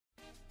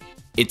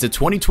It's a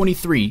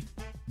 2023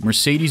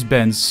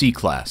 Mercedes-Benz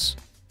C-Class.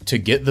 To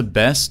get the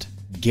best,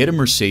 get a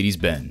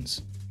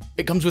Mercedes-Benz.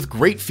 It comes with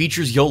great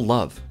features you'll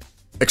love.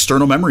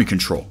 External memory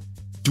control,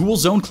 dual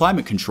zone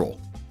climate control,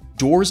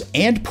 doors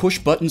and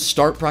push-button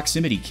start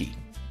proximity key,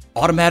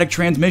 automatic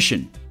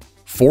transmission,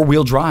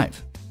 four-wheel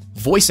drive,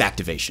 voice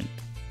activation,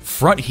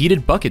 front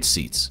heated bucket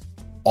seats,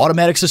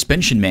 automatic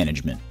suspension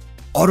management,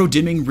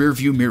 auto-dimming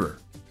rear-view mirror,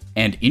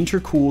 and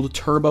intercooled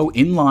turbo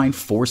inline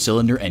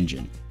four-cylinder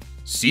engine.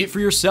 See it for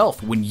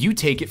yourself when you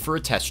take it for a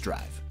test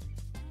drive.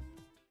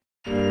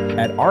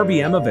 At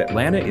RBM of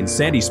Atlanta in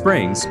Sandy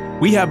Springs,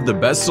 we have the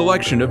best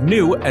selection of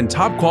new and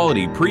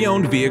top-quality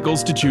pre-owned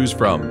vehicles to choose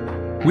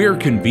from. We are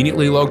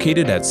conveniently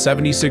located at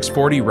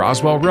 7640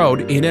 Roswell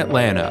Road in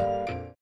Atlanta.